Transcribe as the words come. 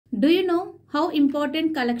Do you know how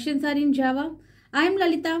important collections are in Java? I am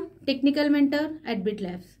Lalitha, Technical Mentor at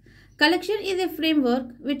bitLabs. Collection is a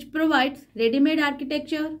framework which provides ready-made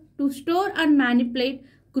architecture to store and manipulate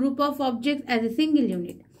group of objects as a single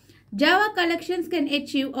unit. Java collections can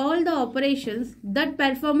achieve all the operations that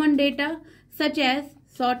perform on data such as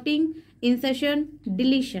sorting, insertion,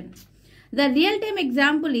 deletion. The real-time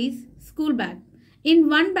example is school bag. In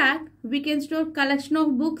one bag, we can store collection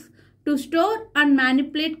of books. To store and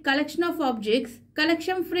manipulate collection of objects,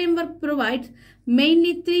 collection framework provides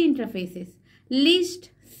mainly three interfaces: list,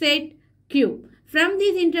 set, queue. From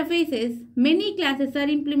these interfaces, many classes are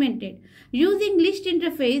implemented. Using list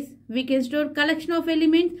interface, we can store collection of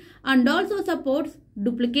elements and also supports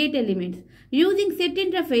duplicate elements. Using set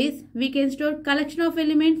interface, we can store collection of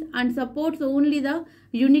elements and supports only the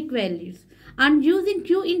unique values. And using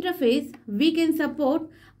queue interface, we can support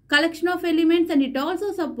collection of elements and it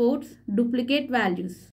also supports duplicate values.